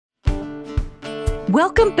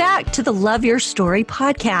Welcome back to the Love Your Story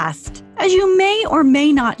podcast. As you may or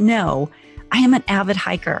may not know, I am an avid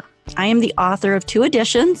hiker. I am the author of 2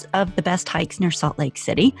 editions of The Best Hikes Near Salt Lake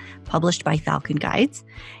City, published by Falcon Guides,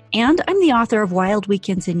 and I'm the author of Wild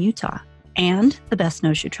Weekends in Utah and The Best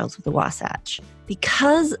Snowshoe Trails of the Wasatch.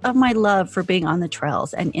 Because of my love for being on the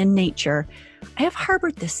trails and in nature, I have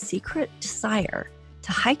harbored this secret desire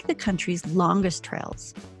to hike the country's longest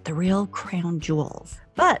trails, the real crown jewels.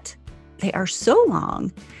 But they are so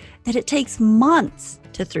long that it takes months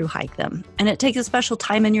to through hike them. And it takes a special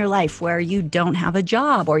time in your life where you don't have a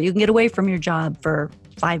job or you can get away from your job for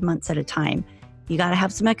 5 months at a time. You got to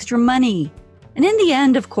have some extra money. And in the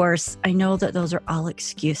end, of course, I know that those are all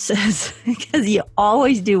excuses because you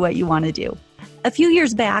always do what you want to do. A few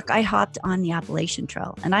years back, I hopped on the Appalachian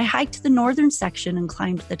Trail and I hiked the northern section and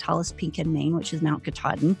climbed the tallest peak in Maine, which is Mount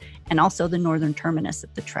Katahdin, and also the northern terminus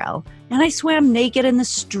of the trail. And I swam naked in the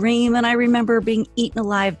stream, and I remember being eaten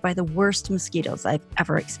alive by the worst mosquitoes I've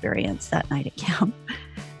ever experienced that night at camp.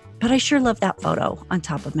 But I sure love that photo on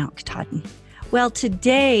top of Mount Katahdin. Well,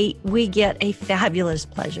 today we get a fabulous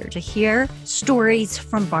pleasure to hear stories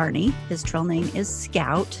from Barney. His trail name is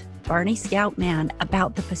Scout. Barney Scout Man,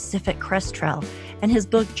 about the Pacific Crest Trail and his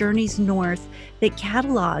book Journeys North that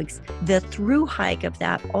catalogs the through hike of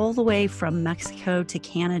that all the way from Mexico to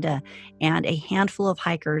Canada and a handful of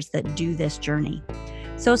hikers that do this journey.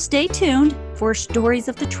 So stay tuned for stories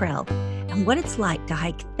of the trail and what it's like to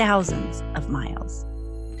hike thousands of miles.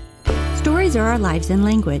 Stories are our lives in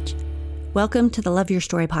language. Welcome to the Love Your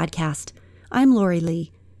Story podcast. I'm Lori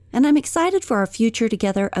Lee, and I'm excited for our future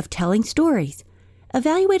together of telling stories,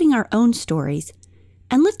 evaluating our own stories,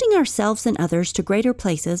 and lifting ourselves and others to greater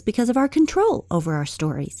places because of our control over our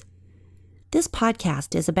stories. This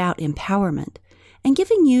podcast is about empowerment and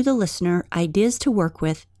giving you, the listener, ideas to work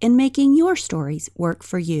with in making your stories work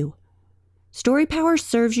for you. Story power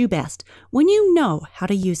serves you best when you know how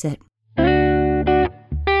to use it.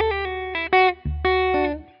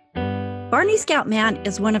 Barney Scout Man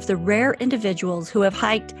is one of the rare individuals who have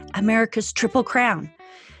hiked America's Triple Crown: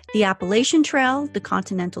 the Appalachian Trail, the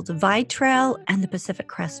Continental Divide Trail, and the Pacific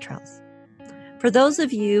Crest Trails. For those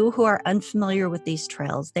of you who are unfamiliar with these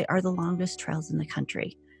trails, they are the longest trails in the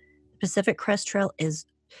country. The Pacific Crest Trail is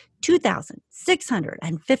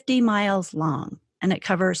 2,650 miles long, and it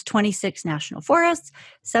covers 26 national forests,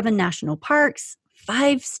 7 national parks,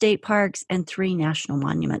 5 state parks, and 3 national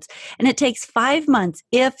monuments. And it takes 5 months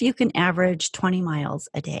if you can average 20 miles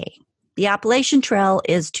a day. The Appalachian Trail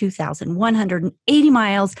is 2,180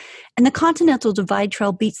 miles, and the Continental Divide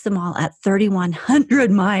Trail beats them all at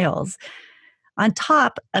 3,100 miles. On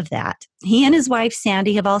top of that, he and his wife,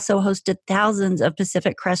 Sandy, have also hosted thousands of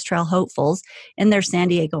Pacific Crest Trail hopefuls in their San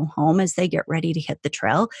Diego home as they get ready to hit the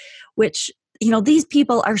trail, which, these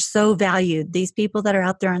people are so valued. These people that are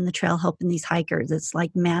out there on the trail helping these hikers, it's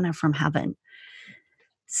like manna from heaven.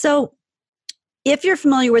 So, if you're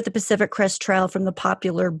familiar with the Pacific Crest Trail from the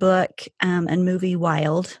popular book and movie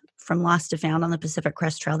Wild, From Lost to Found on the Pacific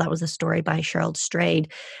Crest Trail, that was a story by Cheryl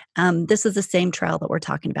Strayed. This is the same trail that we're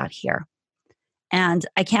talking about here. And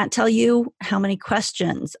I can't tell you how many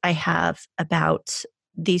questions I have about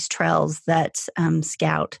these trails that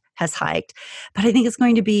Scout has hiked, but I think it's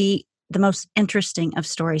going to be the most interesting of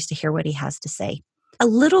stories to hear what he has to say. A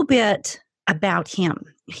little bit about him.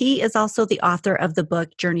 He is also the author of the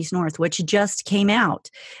book Journeys North, which just came out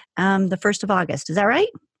the 1st of August. Is that right?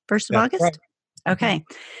 1st of August? Right. Okay.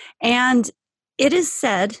 And it is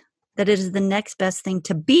said that it is the next best thing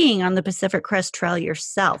to being on the Pacific Crest Trail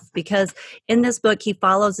yourself, because in this book, he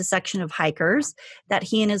follows a section of hikers that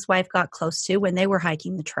he and his wife got close to when they were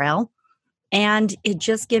hiking the trail. And it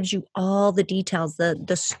just gives you all the details,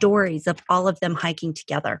 the stories of all of them hiking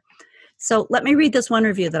together. So let me read this one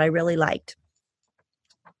review that I really liked.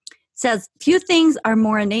 It says, "Few things are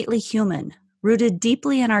more innately human, rooted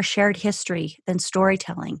deeply in our shared history than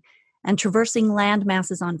storytelling and traversing land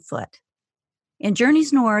masses on foot. In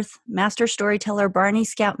Journeys North, master storyteller Barney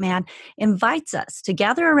Scout Man invites us to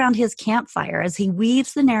gather around his campfire as he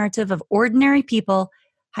weaves the narrative of ordinary people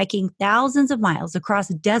hiking thousands of miles across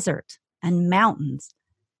desert and mountains.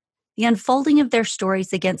 The unfolding of their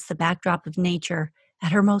stories against the backdrop of nature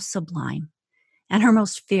at her most sublime and her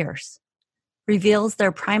most fierce reveals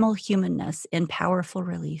their primal humanness in powerful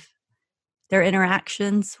relief. Their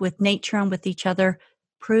interactions with nature and with each other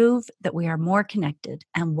prove that we are more connected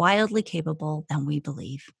and wildly capable than we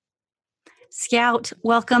believe." Scout,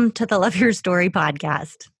 welcome to the Love Your Story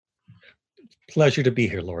podcast. Pleasure to be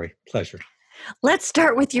here, Lori. Pleasure. Let's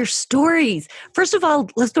start with your stories. First of all,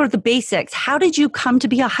 let's go to the basics. How did you come to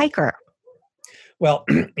be a hiker? Well,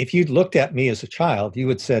 if you'd looked at me as a child, you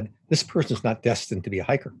would have said, this person's not destined to be a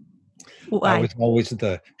hiker. I Why? was always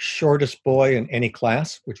the shortest boy in any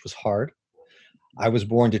class, which was hard. I was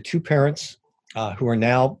born to two parents who are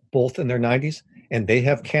now both in their 90s, and they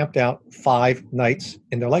have camped out 5 nights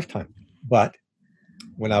in their lifetime. But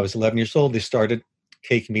when I was 11 years old, they started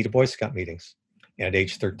taking me to Boy Scout meetings. And at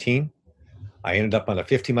age 13, I ended up on a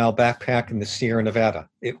 50-mile backpack in the Sierra Nevada.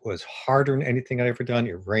 It was harder than anything I'd ever done.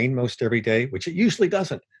 It rained most every day, which it usually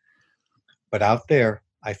doesn't. But out there,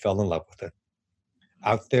 I fell in love with it.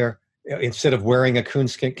 Out there, instead of wearing a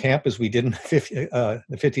coonskin cap as we did in the 50s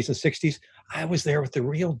and 60s, I was there with the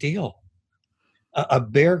real deal. A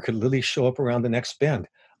bear could literally show up around the next bend.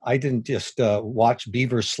 I didn't just watch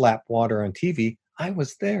beavers slap water on TV. I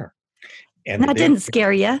was there. And That didn't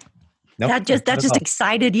scare you. Nope, That just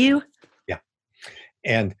excited you. Yeah.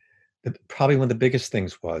 And probably one of the biggest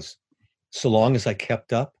things was, so long as I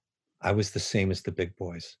kept up, I was the same as the big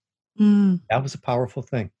boys. That was a powerful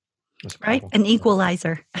thing. Right? An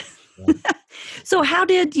equalizer. Yeah. So how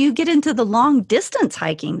did you get into the long distance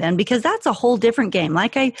hiking then? Because that's a whole different game.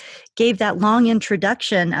 Like I gave that long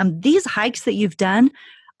introduction, these hikes that you've done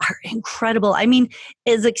are incredible. I mean,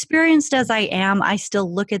 as experienced as I am, I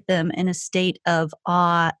still look at them in a state of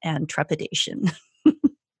awe and trepidation.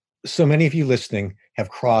 So many of you listening have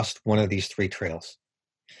crossed one of these 3 trails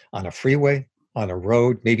on a freeway, on a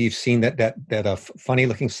road. Maybe you've seen that funny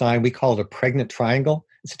looking sign. We call it a pregnant triangle.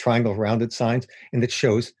 It's a triangle of rounded signs, and it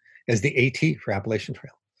shows as the AT for Appalachian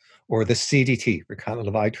Trail, or the CDT for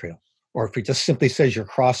Continental Divide Trail. Or if it just simply says you're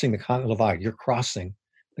crossing the Continental Divide, you're crossing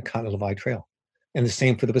the Continental Divide Trail. And the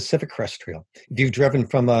same for the Pacific Crest Trail. If you've driven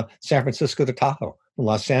from San Francisco to Tahoe, from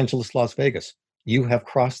Los Angeles, Las Vegas, you have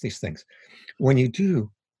crossed these things. When you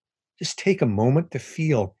do, just take a moment to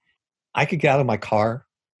feel, I could get out of my car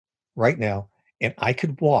right now and I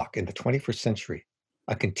could walk in the 21st century,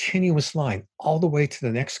 a continuous line all the way to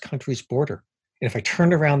the next country's border. And if I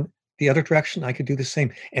turned around the other direction, I could do the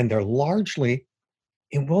same. And they're largely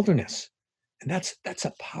in wilderness. And that's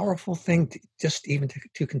a powerful thing to just even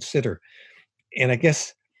to consider. And I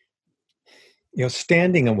guess,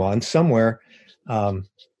 standing in one somewhere, 60s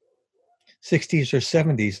or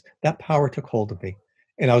 70s, that power took hold of me.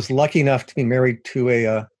 And I was lucky enough to be married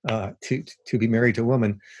to to be married to a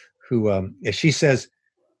woman who, as she says,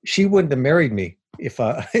 she wouldn't have married me if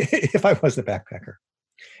if I wasn't a backpacker.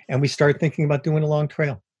 And we started thinking about doing a long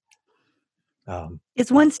trail.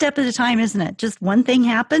 It's one step at a time, isn't it? Just one thing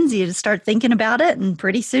happens, you just start thinking about it, and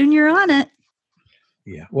pretty soon you're on it.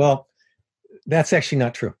 Yeah. Well, that's actually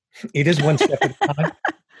not true. It is one step at a time.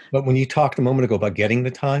 But when you talked a moment ago about getting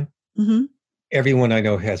the time, everyone I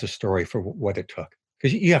know has a story for what it took.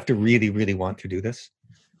 Because you have to really, really want to do this.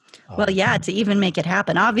 Well, yeah, to even make it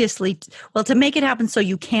happen. Obviously, to make it happen so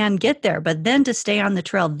you can get there, but then to stay on the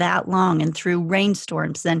trail that long and through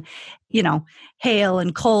rainstorms and, hail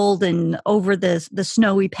and cold and over the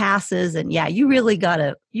snowy passes. And yeah, you really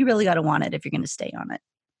gotta want it if you're going to stay on it.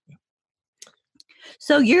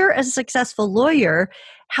 So you're a successful lawyer.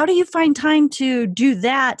 How do you find time to do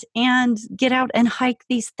that and get out and hike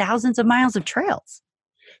these thousands of miles of trails?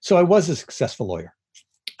 So I was a successful lawyer.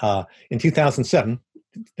 In 2007,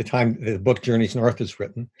 the time the book Journeys North was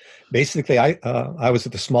written, basically I was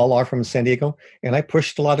at the small law firm in San Diego, and I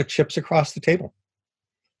pushed a lot of chips across the table.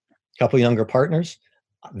 A couple of younger partners,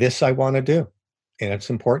 this I want to do, and it's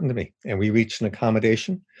important to me. And we reached an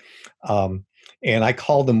accommodation, and I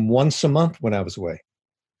called them once a month when I was away,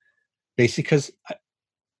 basically because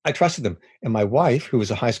I trusted them. And my wife, who was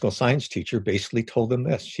a high school science teacher, basically told them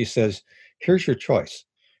this. She says, here's your choice.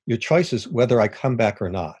 Your choice is whether I come back or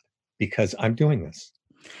not, because I'm doing this.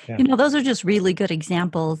 Yeah. Those are just really good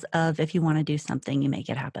examples of if you want to do something, you make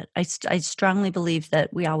it happen. I strongly believe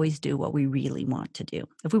that we always do what we really want to do.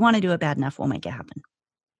 If we want to do it bad enough, we'll make it happen.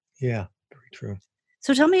 Yeah, very true.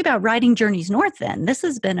 So tell me about Writing Journeys North then. This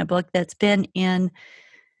has been a book that's been in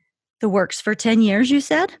the works for 10 years, you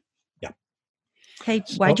said? Yeah. Okay,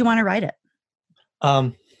 why'd you want to write it?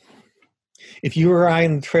 If you or I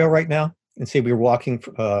on the trail right now, and say we were walking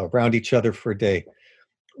around each other for a day,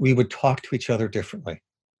 we would talk to each other differently.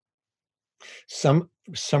 For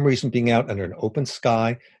some reason, being out under an open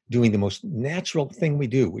sky, doing the most natural thing we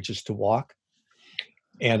do, which is to walk.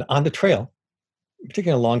 And on the trail,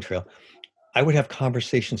 particularly a long trail, I would have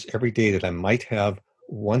conversations every day that I might have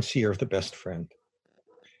once a year with a best friend.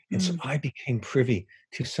 And so I became privy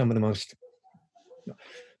to some of the most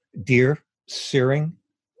dear, searing,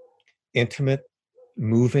 intimate,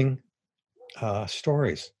 moving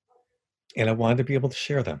stories. And I wanted to be able to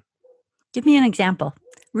share them. Give me an example.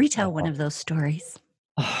 Retell one of those stories.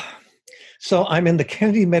 So I'm in the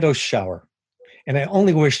Kennedy Meadows shower, And I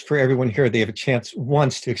only wish for everyone here they have a chance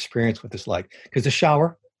once to experience what it's like. Because the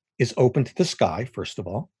shower is open to the sky, first of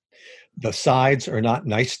all. The sides are not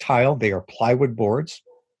nice tile, they are plywood boards,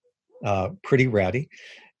 pretty ratty.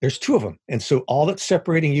 There's two of them. And so all that's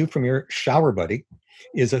separating you from your shower buddy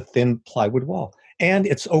is a thin plywood wall. And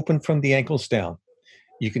it's open from the ankles down.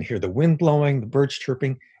 You can hear the wind blowing, the birds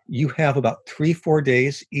chirping. You have about 3-4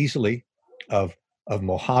 days easily of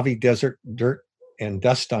Mojave Desert dirt and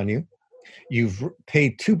dust on you. You've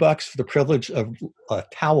paid $2 for the privilege of a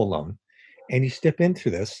towel loan, and you step into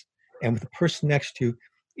this, and with the person next to you,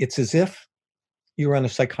 it's as if you were on a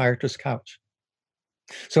psychiatrist's couch.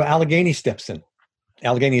 So Allegheny steps in.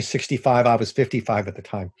 Allegheny is 65. I was 55 at the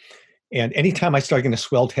time. And anytime I start getting a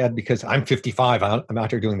swelled head because I'm 55, I'm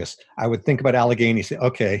out here doing this, I would think about Allegheny, say,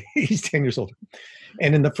 okay, he's 10 years older.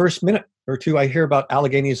 And in the first minute or two, I hear about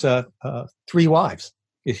Allegheny's 3 wives,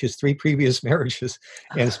 his 3 previous marriages,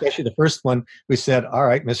 and especially the first one who said, all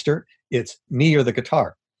right, mister, it's me or the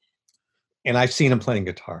guitar. And I've seen him playing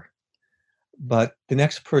guitar. But the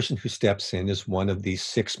next person who steps in is one of these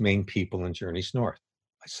 6 main people in Journeys North.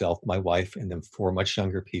 Myself, my wife, and then 4 much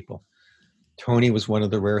younger people. Tony was one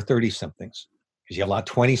of the rare 30-somethings, because you have a lot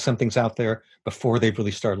of 20-somethings out there before they've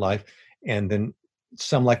really started life. And then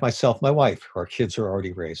some like myself, my wife, our kids are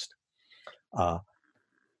already raised.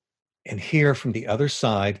 And here from the other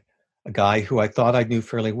side, a guy who I thought I knew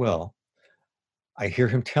fairly well, I hear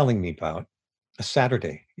him telling me about a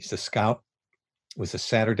Saturday. He's a scout. It was a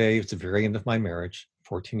Saturday. It was the very end of my marriage,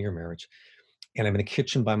 14-year marriage. And I'm in a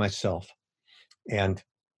kitchen by myself. And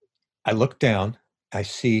I look down, I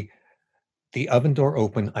see the oven door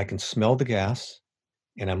open, I can smell the gas,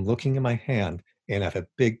 and I'm looking in my hand, and I have a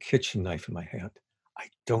big kitchen knife in my hand. I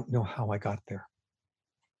don't know how I got there.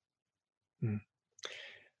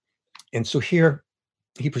 And so here,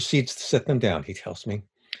 he proceeds to set them down, he tells me.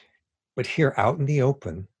 But here out in the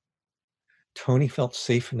open, Tony felt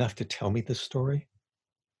safe enough to tell me this story,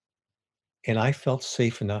 and I felt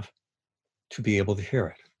safe enough to be able to hear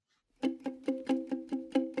it.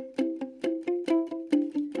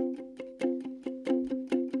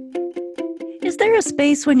 Is there a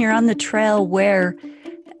space when you're on the trail where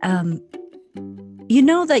you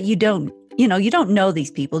know that you don't know these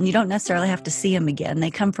people and you don't necessarily have to see them again? They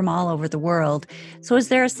come from all over the world. So is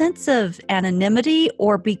there a sense of anonymity,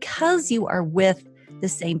 or because you are with the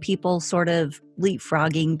same people sort of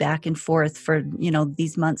leapfrogging back and forth for,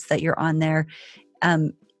 these months that you're on there,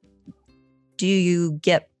 do you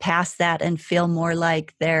get past that and feel more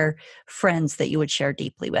like they're friends that you would share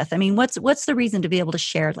deeply with? I mean, what's the reason to be able to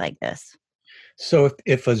share like this? So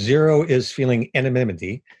if a 0 is feeling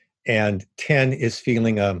anonymity and 10 is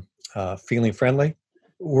feeling friendly,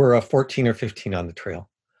 we're a 14 or 15 on the trail.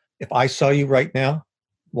 If I saw you right now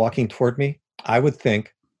walking toward me, I would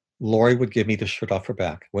think Lori would give me the shirt off her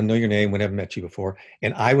back. Wouldn't know your name, wouldn't have met you before.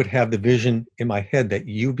 And I would have the vision in my head that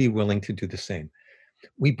you'd be willing to do the same.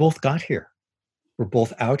 We both got here. We're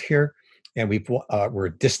both out here, and we're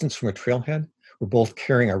a distance from a trailhead. We're both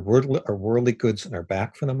carrying our worldly goods on our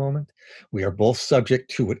back for the moment. We are both subject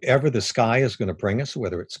to whatever the sky is going to bring us,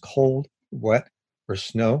 whether it's cold, wet, or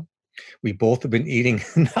snow. We both have been eating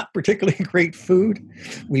not particularly great food.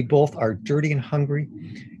 We both are dirty and hungry.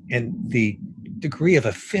 And the degree of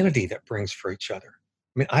affinity that brings for each other.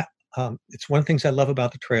 I mean, it's one of the things I love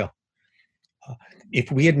about the trail.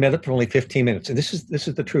 If we had met up for only 15 minutes, and this is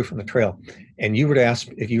the truth on the trail, and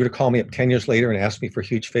if you were to call me up 10 years later and ask me for a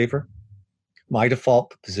huge favor, my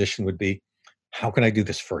default position would be, how can I do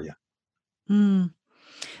this for you?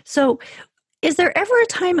 So is there ever a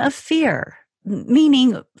time of fear,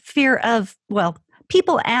 meaning fear of,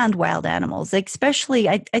 people and wild animals? Especially,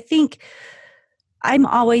 I think I'm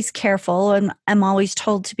always careful, and I'm always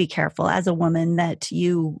told to be careful as a woman that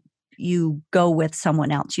you go with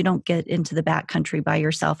someone else. You don't get into the backcountry by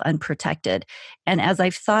yourself unprotected. And as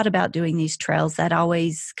I've thought about doing these trails, that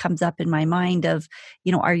always comes up in my mind of,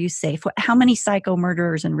 are you safe? How many psycho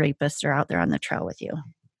murderers and rapists are out there on the trail with you?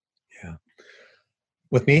 Yeah.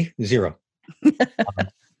 With me, 0.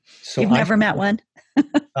 So you've never met one?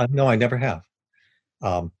 No, I never have.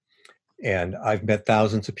 And I've met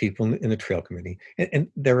thousands of people in the trail committee. And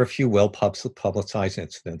there are a few well-publicized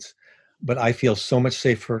incidents. But I feel so much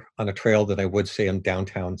safer on a trail than I would, say, on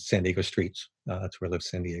downtown San Diego streets. That's where I live,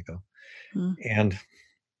 San Diego. And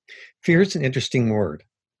fear is an interesting word.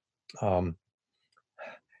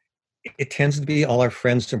 It tends to be all our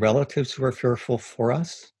friends and relatives who are fearful for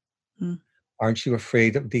us. Aren't you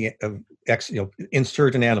afraid of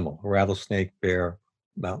insert an animal, a rattlesnake, bear,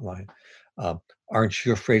 mountain lion? Aren't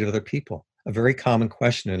you afraid of other people? A very common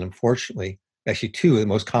question, and unfortunately, actually 2 of the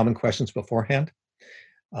most common questions beforehand.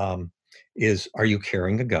 is, are you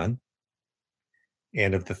carrying a gun?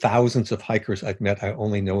 And of the thousands of hikers I've met, I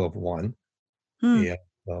only know of one, Hmm. a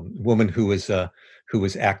woman who was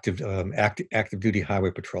active duty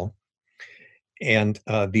highway patrol. And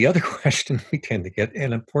the other question we tend to get,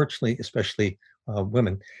 and unfortunately, especially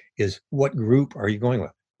women, is what group are you going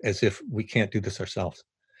with? As if we can't do this ourselves.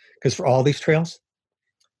 Because for all these trails,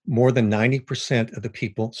 more than 90% of the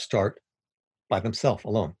people start by themselves,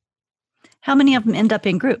 alone. How many of them end up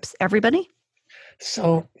in groups? Everybody?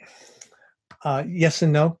 So, yes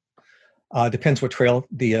and no. Depends what trail.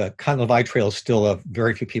 The Continental Divide Trail is still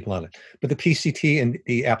very few people on it. But the PCT and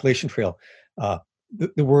the Appalachian Trail,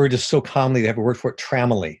 the word is so commonly, they have a word for it,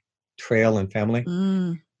 tramily, trail and family.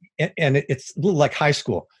 Mm. And it's a little like high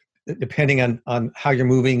school. Depending on how you're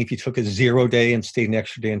moving, if you took a 0 day and stayed an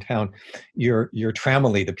extra day in town, your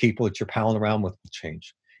tramily, the people that you're palling around with, will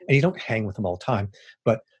change. And you don't hang with them all the time.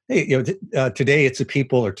 But hey, today it's the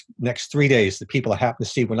people, or next 3 days, the people I happen to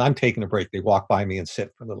see when I'm taking a break, they walk by me and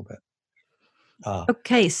sit for a little bit.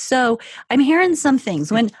 Okay, so I'm hearing some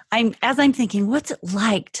things as I'm thinking, what's it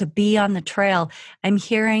like to be on the trail? I'm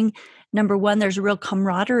hearing, number one, there's a real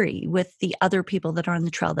camaraderie with the other people that are on the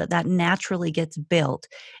trail, that naturally gets built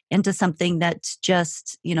into something that's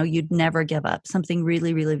just, you'd never give up, something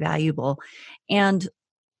really, really valuable. And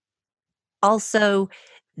also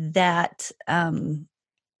that,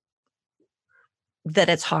 that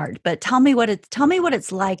it's hard, but tell me what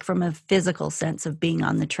it's like from a physical sense of being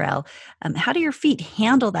on the trail. How do your feet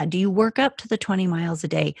handle that? Do you work up to the 20 miles a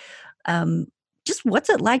day? Just what's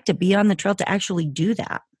it like to be on the trail to actually do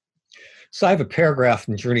that? So I have a paragraph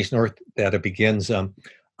in Journeys North that it begins,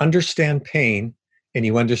 understand pain and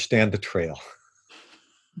you understand the trail.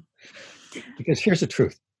 Because here's the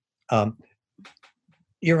truth.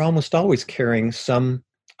 You're almost always carrying some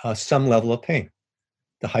level of pain.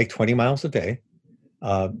 To hike 20 miles a day,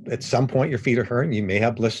 at some point your feet are hurting. You may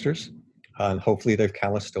have blisters, and hopefully they've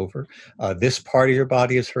calloused over. This part of your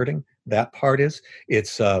body is hurting. That part is.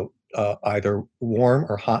 It's either warm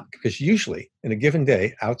or hot, because usually in a given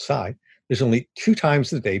day outside, there's only 2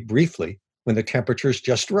 times a day, briefly, when the temperature is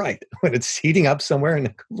just right, when it's heating up somewhere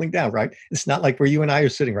and cooling down, right? It's not like where you and I are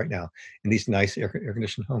sitting right now in these nice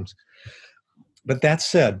air-conditioned homes. But that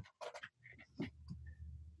said,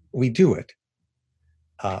 we do it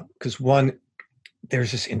because one,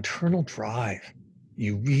 there's this internal drive.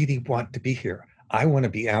 You really want to be here. I want to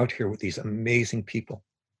be out here with these amazing people.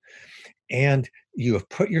 And you have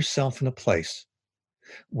put yourself in a place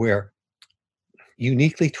where,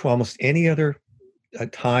 uniquely to almost any other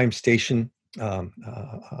time, station,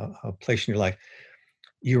 place in your life,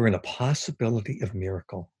 you're in a possibility of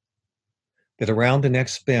miracle. That around the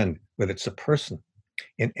next bend, whether it's a person,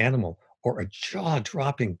 an animal, or a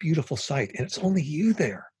jaw-dropping, beautiful sight, and it's only you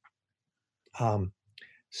there.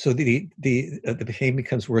 So the pain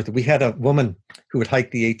becomes worth it. We had a woman who would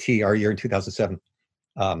hike the AT our year in 2007,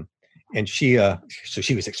 and she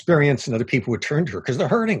was experienced, and other people would turn to her because they're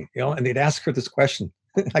hurting, and they'd ask her this question.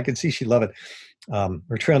 I could see she'd love it.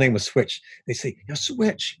 Her trail name was Switch. They say,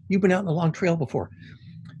 Switch, you've been out on a long trail before.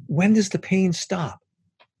 When does the pain stop?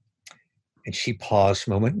 And she paused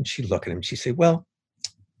a moment, and she'd look at him, and she'd say, well,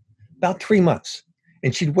 about 3 months.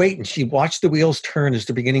 And she'd wait, and she'd watch the wheels turn as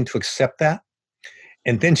they're beginning to accept that.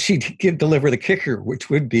 And then she'd deliver the kicker, which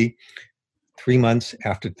would be 3 months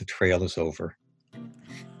after the trail is over.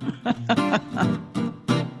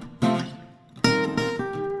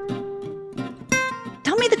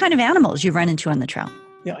 Tell me the kind of animals you run into on the trail.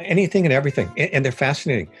 Anything and everything. And they're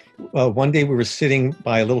fascinating. One day we were sitting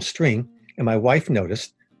by a little stream, and my wife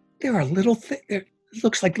noticed there are little things. It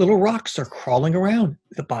looks like little rocks are crawling around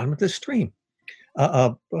at the bottom of the stream.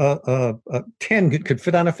 10 could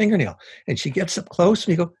fit on a fingernail. And she gets up close,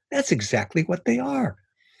 and you go, that's exactly what they are.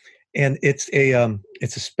 And it's a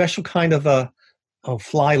special kind of a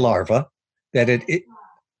fly larva that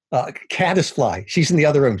caddisfly. She's in the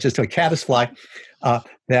other room, just a caddisfly,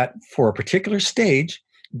 that for a particular stage,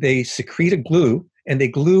 they secrete a glue, and they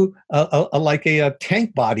glue like a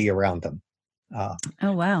tank body around them.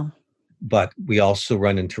 Oh, wow. But we also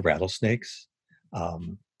run into rattlesnakes,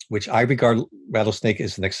 which I regard rattlesnake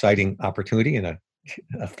as an exciting opportunity and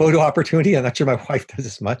a photo opportunity. I'm not sure my wife does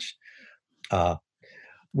as much.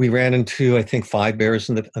 We ran into, I think, 5 bears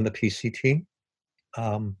on the PCT.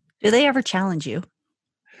 Do they ever challenge you?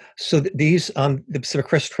 So these on the Pacific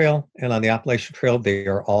Crest Trail and on the Appalachian Trail, they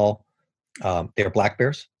are all they are black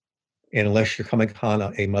bears. And unless you're coming upon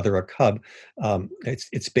a mother or cub,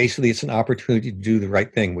 it's basically an opportunity to do the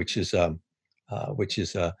right thing, which is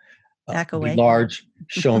Back be away. large,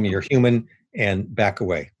 show me you're human, and back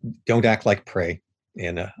away. Don't act like prey.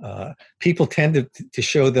 And people tend to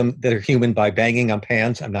show them that are human by banging on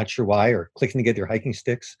pans. I'm not sure why, or clicking to get their hiking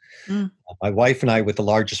sticks. Mm. My wife and I, with the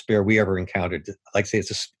largest bear we ever encountered, like I say, it's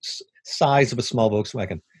the size of a small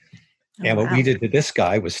Volkswagen. Oh, And what we wow. did to this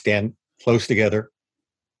guy was stand close together,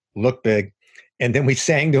 look big, and then we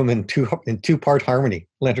sang to him in two-part harmony,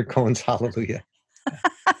 Leonard Cohen's Hallelujah.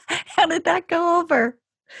 How did that go over?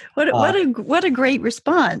 What a great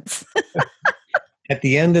response. At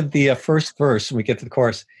the end of the first verse, when we get to the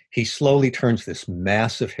chorus, he slowly turns this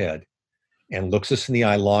massive head and looks us in the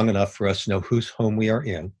eye long enough for us to know whose home we are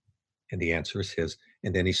in. And the answer is his.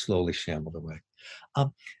 And then he slowly shambled away.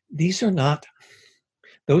 Those are not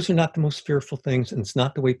the most fearful things. And it's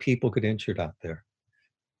not the way people get injured out there.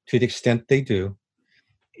 To the extent they do,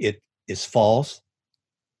 it is falls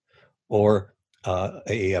or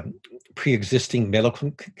a pre-existing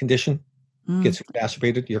medical condition gets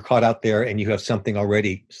exacerbated. You're caught out there and you have something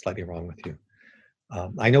already slightly wrong with you.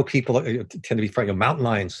 I know people tend to be frightened of mountain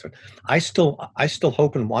lions. I still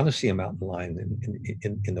hope and want to see a mountain lion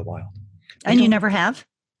in the wild. And you never have?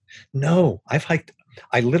 No,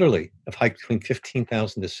 I literally have hiked between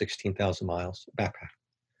 15,000 to 16,000 miles backpack.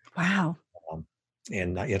 Wow.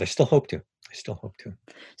 And yet I still hope to.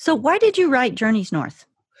 So why did you write Journeys North?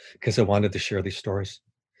 Because I wanted to share these stories.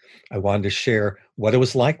 I wanted to share what it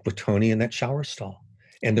was like with Tony in that shower stall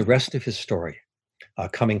and the rest of his story,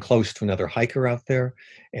 coming close to another hiker out there,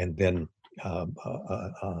 and then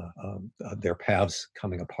their paths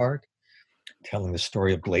coming apart, telling the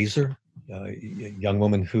story of Glazer, a young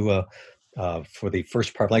woman who, for the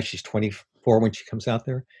first part of life, she's 24 when she comes out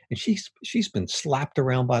there, and she's been slapped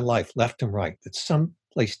around by life left and right. That some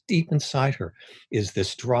place deep inside her is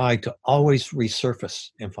this drive to always resurface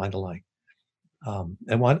and find a light.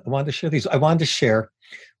 I wanted to share these. I wanted to share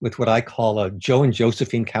with what I call a Joe and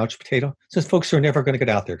Josephine couch potato, since folks are never going to get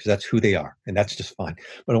out there because that's who they are, and that's just fine.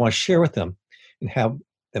 But I want to share with them and have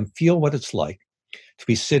them feel what it's like to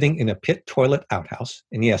be sitting in a pit toilet outhouse.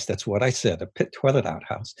 And yes, that's what I said, a pit toilet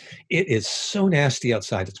outhouse. It is so nasty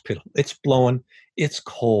outside. It's blowing. It's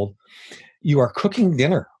cold. You are cooking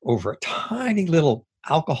dinner over a tiny little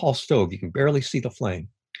alcohol stove. You can barely see the flame.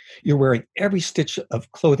 You're wearing every stitch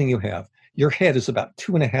of clothing you have. Your head is about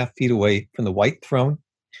 2.5 feet away from the white throne,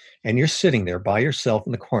 and you're sitting there by yourself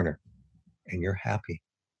in the corner, and you're happy.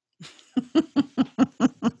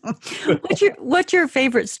 What's your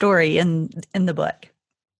favorite story in the book?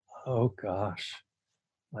 Oh gosh,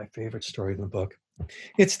 my favorite story in the book.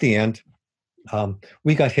 It's the end.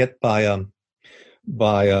 We got hit by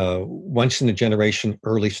once in a generation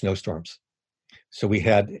early snowstorms. So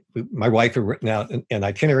my wife had written out an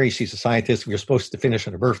itinerary. She's a scientist. We were supposed to finish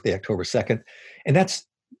on her birthday, October 2nd. And that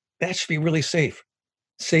should be really safe.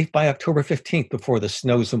 Safe by October 15th before the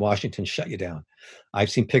snows in Washington shut you down.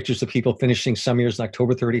 I've seen pictures of people finishing some years on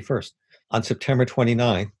October 31st. On September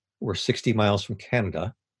 29th, we're 60 miles from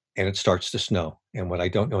Canada, and it starts to snow. And what I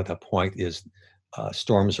don't know at that point is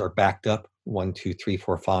storms are backed up 1, 2, 3,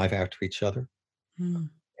 4, 5 after each other.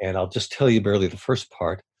 And I'll just tell you barely the first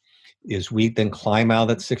part. Is we then climb out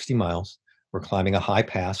at 60 miles. We're climbing a high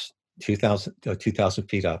pass, 2,000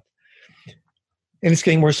 feet up. And it's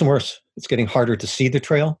getting worse and worse. It's getting harder to see the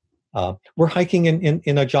trail. We're hiking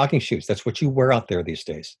in jogging shoes. That's what you wear out there these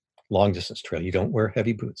days. Long distance trail. You don't wear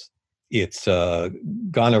heavy boots. It's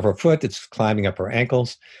gone over our foot. It's climbing up our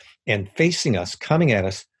ankles. And facing us, coming at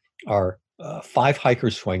us, are 5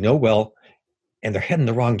 hikers who I know well, and they're heading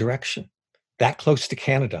the wrong direction. That close to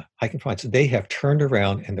Canada, hiking points, they have turned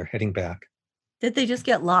around and they're heading back. Did they just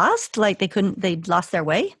get lost? Like they'd lost their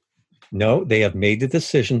way? No, they have made the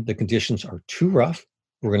decision. The conditions are too rough.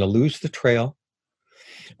 We're going to lose the trail.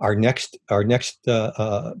 Our next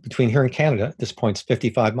between here and Canada, at this point, is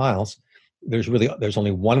 55 miles. There's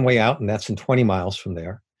only one way out, and that's in 20 miles from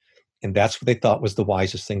there. And that's what they thought was the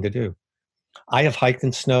wisest thing to do. I have hiked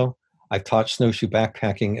in snow. I've taught snowshoe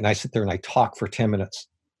backpacking, and I sit there and I talk for 10 minutes.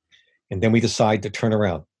 And then we decide to turn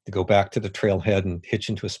around, to go back to the trailhead and hitch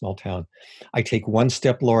into a small town. I take one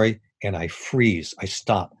step, Lori, and I freeze. I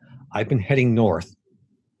stop. I've been heading north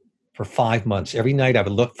for 5 months. Every night I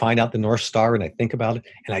would find out the North Star, and I think about it.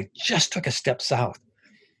 And I just took a step south,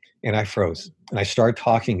 and I froze. And I started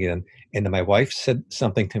talking again. And then my wife said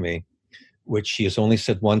something to me, which she has only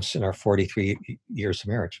said once in our 43 years of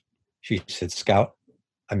marriage. She said, "Scout,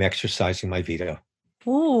 I'm exercising my veto."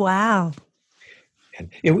 Oh, wow. And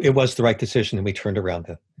it was the right decision, and we turned around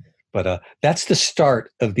then. But that's the start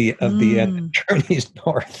of the Journeys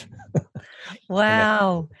North.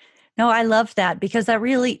 Wow. No, I love that, because that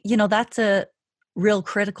really, that's a real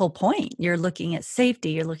critical point. You're looking at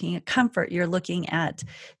safety, you're looking at comfort, you're looking at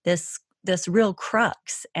this real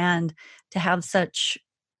crux. And to have such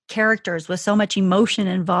characters with so much emotion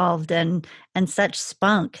involved and such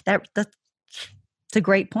spunk. That's a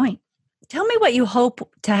great point. Tell me what you hope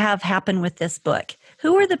to have happen with this book.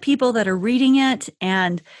 Who are the people that are reading it?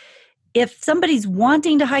 And if somebody's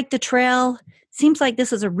wanting to hike the trail, seems like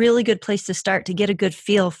this is a really good place to start to get a good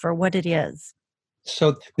feel for what it is.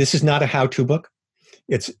 So this is not a how-to book.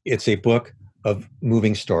 It's a book of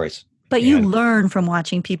moving stories. But you learn from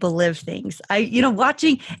watching people live things.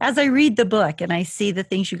 Watching as I read the book and I see the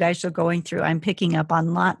things you guys are going through, I'm picking up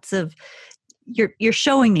on lots of, you're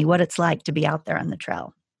showing me what it's like to be out there on the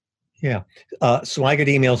trail. Yeah. So I get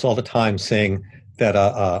emails all the time saying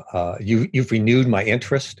that you've renewed my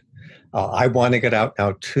interest. I want to get out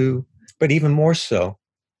now too. But even more so,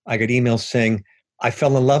 I get emails saying, I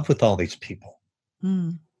fell in love with all these people.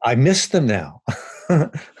 I miss them now.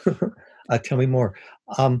 Tell me more.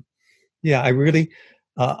 I really,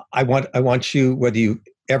 I want you, whether you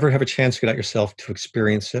ever have a chance to get out yourself, to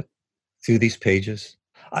experience it through these pages.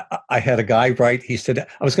 I had a guy write, he said,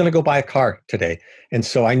 I was going to go buy a car today. And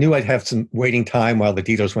so I knew I'd have some waiting time while the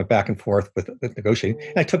details went back and forth with negotiating.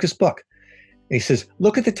 And I took his book. And he says,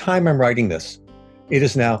 look at the time I'm writing this. It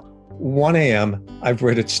is now 1 a.m. I've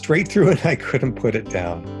read it straight through and I couldn't put it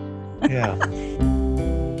down. Yeah.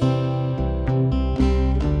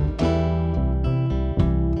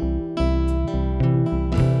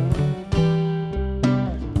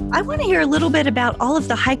 I want to hear a little bit about all of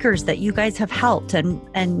the hikers that you guys have helped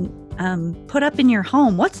and put up in your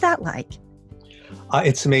home. What's that like?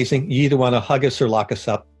 It's amazing. You either want to hug us or lock us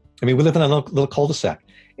up. I mean, we live in a little cul-de-sac,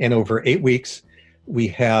 and over 8 weeks, we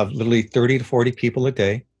have literally 30 to 40 people a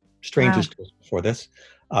day, strangers to us before this,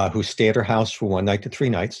 who stay at our house for 1 night to 3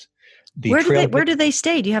 nights. Where do they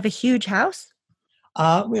stay? Do you have a huge house?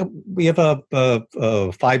 We have a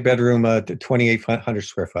 5-bedroom, 2,800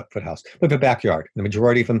 square foot house. We have a backyard. The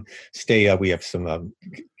majority of them stay. We have some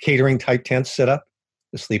catering type tents set up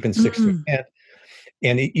to sleep in 6 to 10.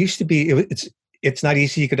 And it used to be. It's not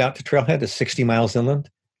easy to get out to Trailhead. It's 60 miles inland,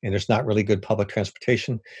 and there's not really good public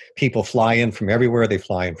transportation. People fly in from everywhere. They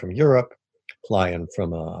fly in from Europe, fly in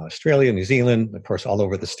from Australia, New Zealand, of course, all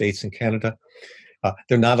over the States and Canada.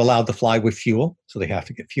 They're not allowed to fly with fuel, so they have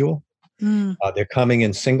to get fuel. They're coming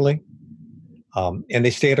in singly, and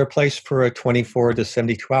they stay at our place for 24 to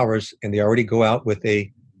 72 hours, and they already go out with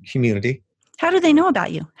a community. How do they know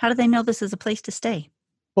about you? How do they know this is a place to stay?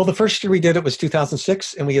 Well, the first year we did it was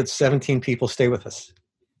 2006, and we had 17 people stay with us.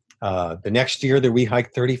 The next year that we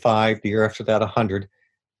hiked 35, the year after that 100,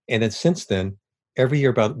 and then since then, every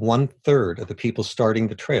year about 1/3 of the people starting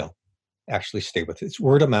the trail actually stay with it. It's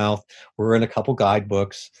word of mouth. We're in a couple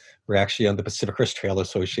guidebooks. We're actually on the Pacific Crest Trail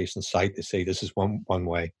Association site. They say this is one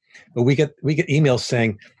way. But we get emails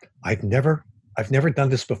saying, I've never done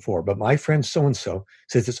this before, but my friend so-and-so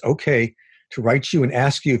says it's okay to write you and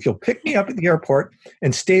ask you if you'll pick me up at the airport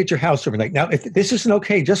and stay at your house overnight. Now, if this isn't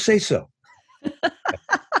okay, just say so.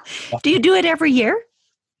 Do you do it every year?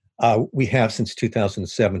 We have since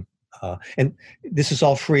 2007. And this is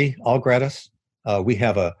all free, all gratis. We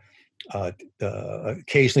have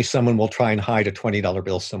occasionally someone will try and hide a $20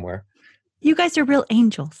 bill somewhere. You guys are real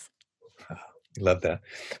angels. We love that.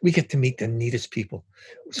 We get to meet the neatest people.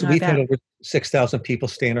 So we've had over 6,000 people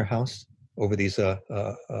stay in our house over these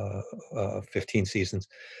 15 seasons.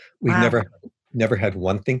 We've never had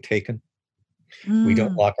one thing taken. We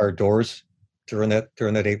don't lock our doors during that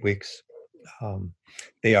 8 weeks.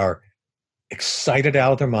 They are excited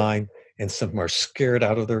out of their mind, and some are scared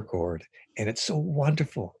out of their gourd. And it's so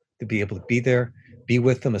wonderful to be able to be there, be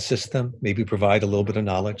with them, assist them, maybe provide a little bit of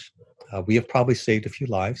knowledge. We have probably saved a few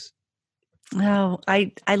lives. Oh,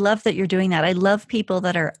 I love that you're doing that. I love people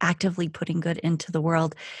that are actively putting good into the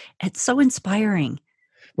world. It's so inspiring.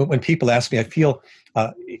 When people ask me, I feel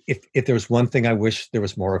if there was one thing I wish there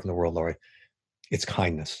was more of in the world, Lori, it's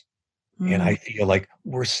kindness. And I feel like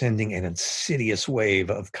we're sending an insidious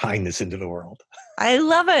wave of kindness into the world. I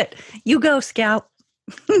love it. You go, Scout.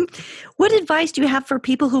 What advice do you have for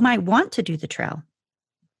people who might want to do the trail?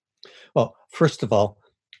 Well, first of all,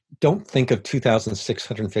 don't think of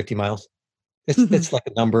 2,650 miles. It's like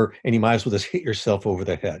a number, and you might as well just hit yourself over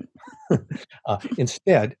the head.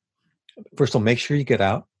 Instead, first of all, make sure you get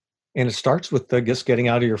out. And it starts with just getting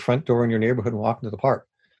out of your front door in your neighborhood and walking to the park.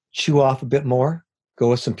 Chew off a bit more. Go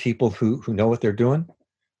with some people who know what they're doing.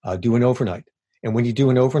 Do an overnight. And when you do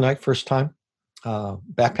an overnight first time,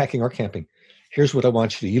 backpacking or camping, here's what I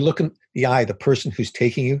want you to do. You look in the eye of the person who's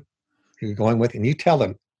taking you, who you're going with, and you tell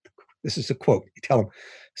them, this is a quote, you tell them,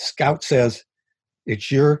 Scout says, it's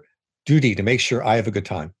your duty to make sure I have a good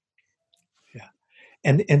time. Yeah.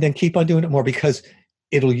 And then keep on doing it more, because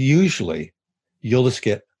you'll just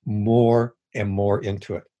get more and more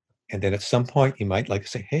into it. And then at some point, you might like to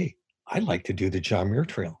say, hey, I'd like to do the John Muir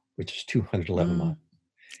Trail, which is 211 miles.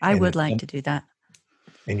 I would like to do that.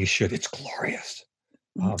 And you should. It's glorious.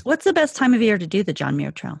 What's the best time of year to do the John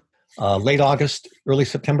Muir Trail? Late August, early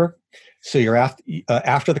September. So you're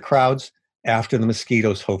after the crowds, after the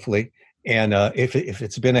mosquitoes, hopefully. And if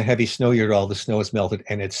it's been a heavy snow year at all, the snow has melted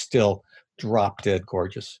and it's still drop dead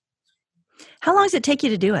gorgeous. How long does it take you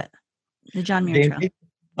to do it, the John Muir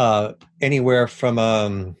Trail? Anywhere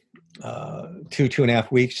from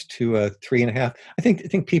 2.5 weeks to 3.5. I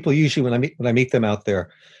think people usually when I meet them out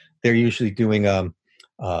there, they're usually doing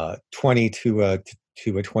 20 to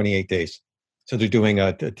 28 days. So they're doing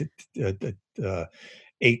 8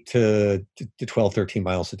 to 12, 13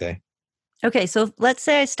 miles a day. Okay, so let's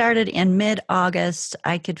say I started in mid-August.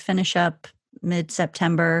 I could finish up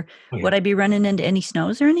mid-September. Oh, yeah. Would I be running into any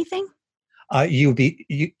snows or anything? You'd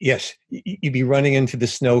be running into the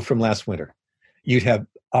snow from last winter. You'd have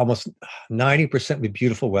almost 90% with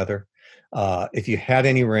beautiful weather. If you had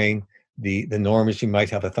any rain, the norm is you might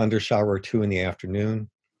have a thunder shower or two in the afternoon.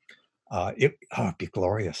 It'd be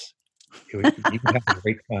glorious. You would have a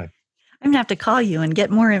great time. I'm going to have to call you and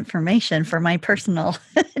get more information for my personal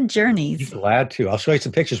journeys. Be glad to. I'll show you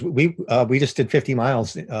some pictures. We just did 50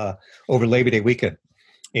 miles over Labor Day weekend.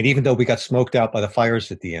 And even though we got smoked out by the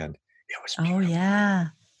fires at the end, it was beautiful. Oh, yeah.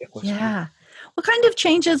 Yeah. What kind of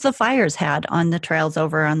changes the fires had on the trails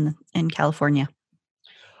over in California?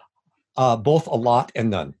 Both a lot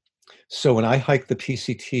and none. So when I hiked the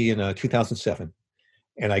PCT in 2007,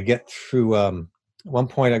 and I get through, at one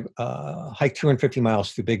point I hiked 250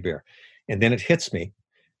 miles through Big Bear. And then it hits me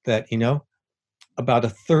that, about a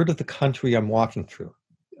third of the country I'm walking through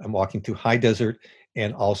high desert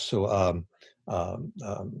and also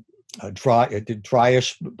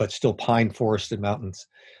dryish, but still pine forested mountains.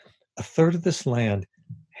 A third of this land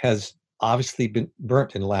has obviously been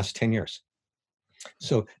burnt in the last 10 years.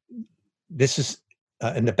 So this is,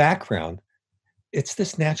 in the background, it's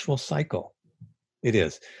this natural cycle. It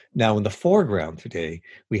is. Now in the foreground today,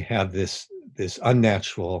 we have this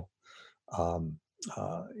unnatural,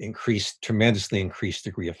 tremendously increased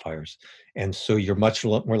degree of fires. And so you're much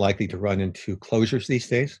more likely to run into closures these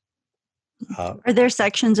days. Are there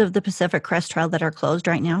sections of the Pacific Crest Trail that are closed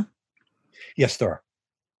right now? Yes, there are.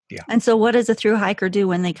 Yeah. And so what does a thru hiker do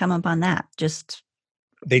when they come up on that?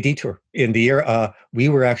 They detour. In the year, we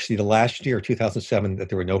were actually the last year, 2007, that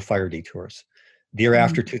there were no fire detours. The year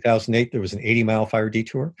after 2008, there was an 80-mile fire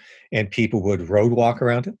detour, and people would road walk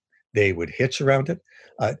around it. They would hitch around it.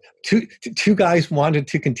 Two guys wanted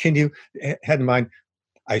to continue, had in mind,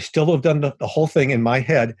 I still have done the whole thing in my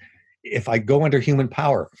head if I go under human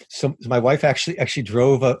power. So my wife actually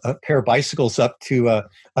drove a pair of bicycles up to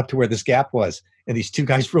where this gap was. And these two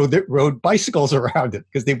guys rode bicycles around it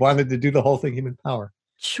because they wanted to do the whole thing human power.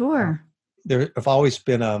 Sure. There have always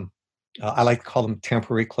been, I like to call them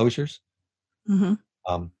temporary closures.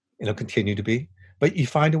 Mm-hmm. It'll continue to be. But you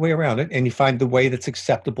find a way around it, and you find the way that's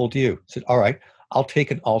acceptable to you. So, all right, I'll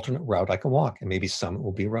take an alternate route I can walk, and maybe some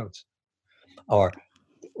will be roads. Or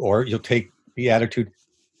you'll take the attitude,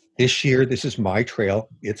 this year, this is my trail.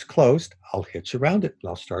 It's closed. I'll hitch around it, and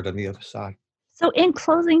I'll start on the other side. So in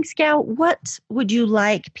closing, Scout, what would you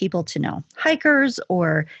like people to know? Hikers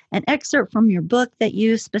or an excerpt from your book that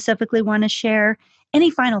you specifically want to share?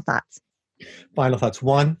 Any final thoughts? Final thoughts.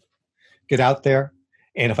 One, get out there.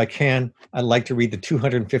 And if I can, I'd like to read the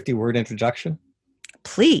 250-word introduction.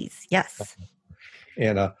 Please, yes.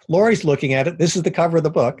 And Lori's looking at it. This is the cover of the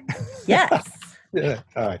book. Yes. All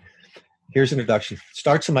right. Here's introduction.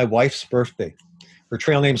 Starts on my wife's birthday. Her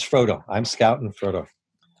trail name's Frodo. I'm scouting Frodo.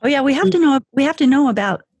 Oh yeah, we have to know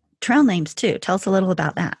about trail names too. Tell us a little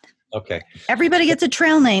about that. Okay. Everybody gets a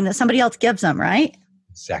trail name that somebody else gives them, right?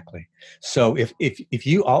 Exactly. So if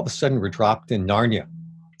you all of a sudden were dropped in Narnia,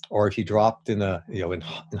 or if you dropped in in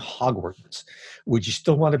Hogwarts, would you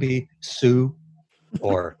still want to be Sue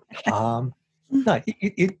or Tom? No,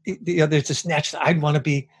 there's this natural.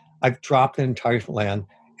 I've dropped an entire land,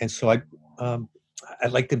 and so I'd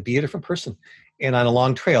like to be a different person. And on a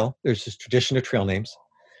long trail, there's this tradition of trail names.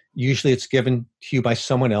 Usually it's given to you by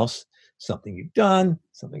someone else, something you've done,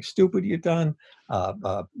 something stupid you've done,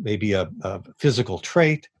 maybe a physical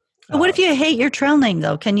trait. What if you hate your trail name,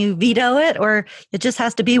 though? Can you veto it, or it just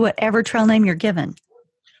has to be whatever trail name you're given?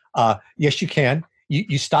 Yes, you can.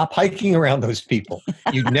 You stop hiking around those people.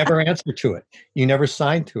 You never answer to it. You never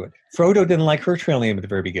sign to it. Frodo didn't like her trail name at the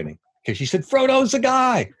very beginning because she said, Frodo's a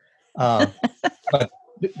guy. But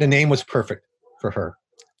the name was perfect for her.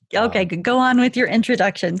 Okay, go on with your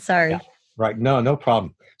introduction. Sorry. Yeah, right. No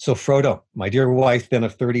problem. So Frodo, my dear wife, then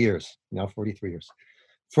of 30 years, now 43 years.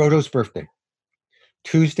 Frodo's birthday,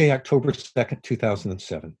 Tuesday, October 2nd,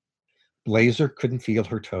 2007. Blazer couldn't feel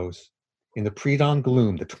her toes. In the pre-dawn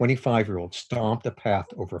gloom, the 25-year-old stomped a path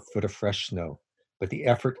over a foot of fresh snow, but the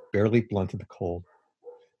effort barely blunted the cold.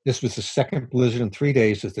 This was the second blizzard in 3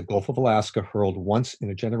 days as the Gulf of Alaska hurled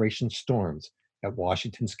once-in-a-generation storms at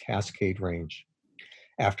Washington's Cascade Range.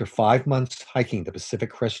 After 5 months hiking the Pacific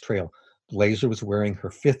Crest Trail, Blazer was wearing her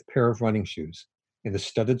 5th pair of running shoes, and the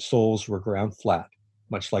studded soles were ground flat,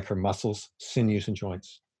 much like her muscles, sinews, and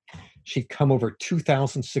joints. She'd come over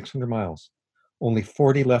 2,600 miles, only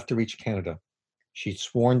 40 left to reach Canada. She'd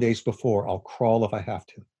sworn days before, "I'll crawl if I have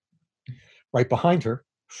to." Right behind her,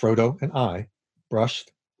 Frodo and I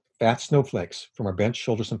brushed fat snowflakes from our bent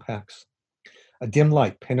shoulders and packs. A dim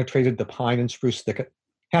light penetrated the pine and spruce thicket.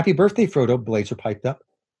 "Happy birthday, Frodo," Blazer piped up.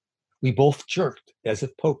 We both jerked as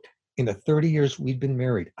if poked. In the 30 years we'd been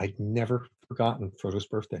married, I'd never forgotten Frodo's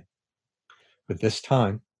birthday. But this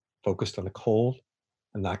time, focused on the cold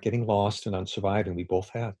and not getting lost and on surviving, we both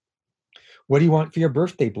had. "What do you want for your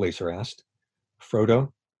birthday?" Blazer asked.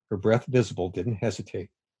 Frodo, her breath visible, didn't hesitate.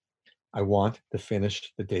 "I want to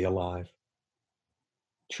finish the day alive."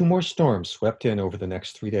 2 more storms swept in over the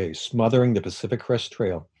next 3 days, smothering the Pacific Crest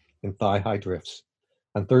Trail in thigh-high drifts.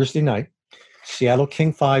 On Thursday night, Seattle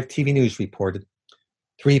King 5 TV News reported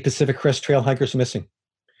 3 Pacific Crest Trail hikers missing.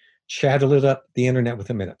 Chatter lit up the internet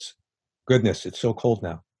within minutes. "Goodness, it's so cold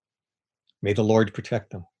now. May the Lord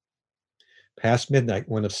protect them." Past midnight,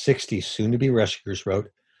 one of 60 soon-to-be rescuers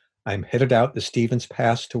wrote, "I'm headed out the Stevens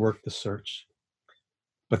Pass to work the search."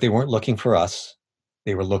 But they weren't looking for us.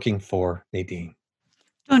 They were looking for Nadine.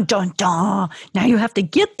 Dun, dun, dun. Now you have to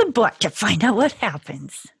get the book to find out what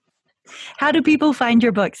happens. How do people find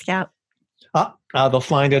your book, Scout? They'll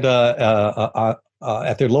find it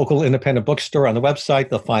at their local independent bookstore on the website.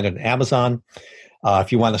 They'll find it on Amazon.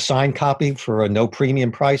 If you want a signed copy for a no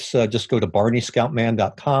premium price, just go to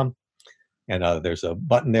barneyscoutman.com. And there's a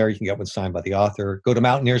button there. You can get one signed by the author. Go to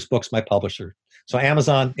Mountaineers Books, my publisher. So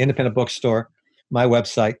Amazon, independent bookstore, my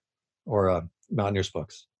website, or Mountaineers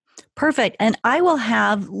Books. Perfect. And I will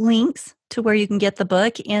have links to where you can get the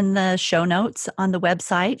book in the show notes on the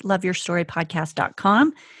website,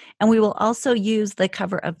 loveyourstorypodcast.com. And we will also use the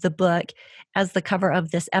cover of the book as the cover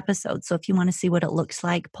of this episode. So if you want to see what it looks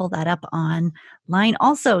like, pull that up online.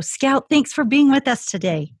 Also, Scout, thanks for being with us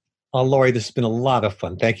today. Oh, Lori, this has been a lot of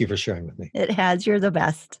fun. Thank you for sharing with me. It has. You're the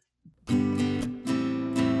best.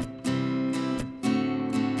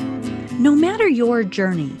 No matter your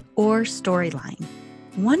journey or storyline,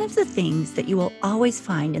 one of the things that you will always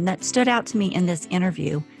find, and that stood out to me in this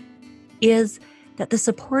interview, is that the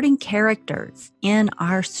supporting characters in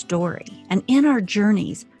our story and in our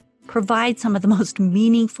journeys provide some of the most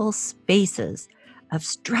meaningful spaces of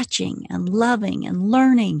stretching and loving and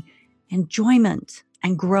learning, enjoyment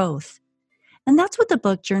and growth. And that's what the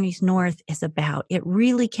book Journeys North is about. It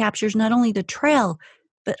really captures not only the trail,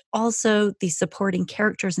 but also the supporting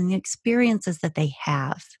characters and the experiences that they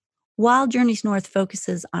have. While Journeys North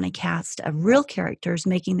focuses on a cast of real characters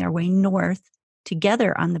making their way north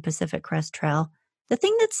together on the Pacific Crest Trail, the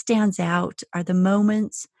thing that stands out are the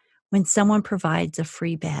moments when someone provides a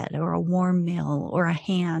free bed or a warm meal or a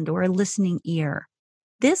hand or a listening ear.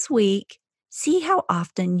 This week, see how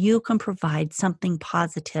often you can provide something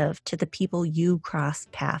positive to the people you cross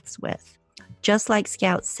paths with. Just like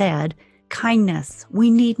Scout said, kindness. We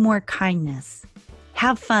need more kindness.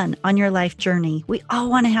 Have fun on your life journey. We all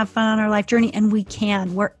want to have fun on our life journey, and we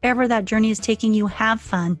can. Wherever that journey is taking you, have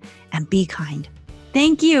fun and be kind.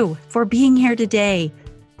 Thank you for being here today.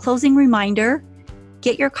 Closing reminder,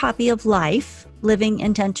 get your copy of Life, Living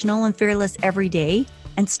Intentional and Fearless Every Day,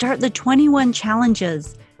 and start the 21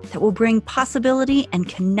 challenges that will bring possibility and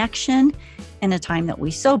connection in a time that we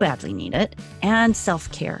so badly need it, and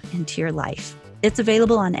self-care into your life. It's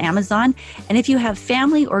available on Amazon. And if you have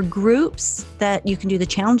family or groups that you can do the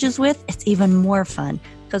challenges with, it's even more fun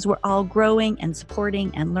because we're all growing and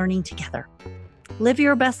supporting and learning together. Live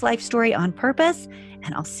your best life story on purpose,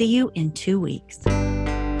 and I'll see you in 2 weeks.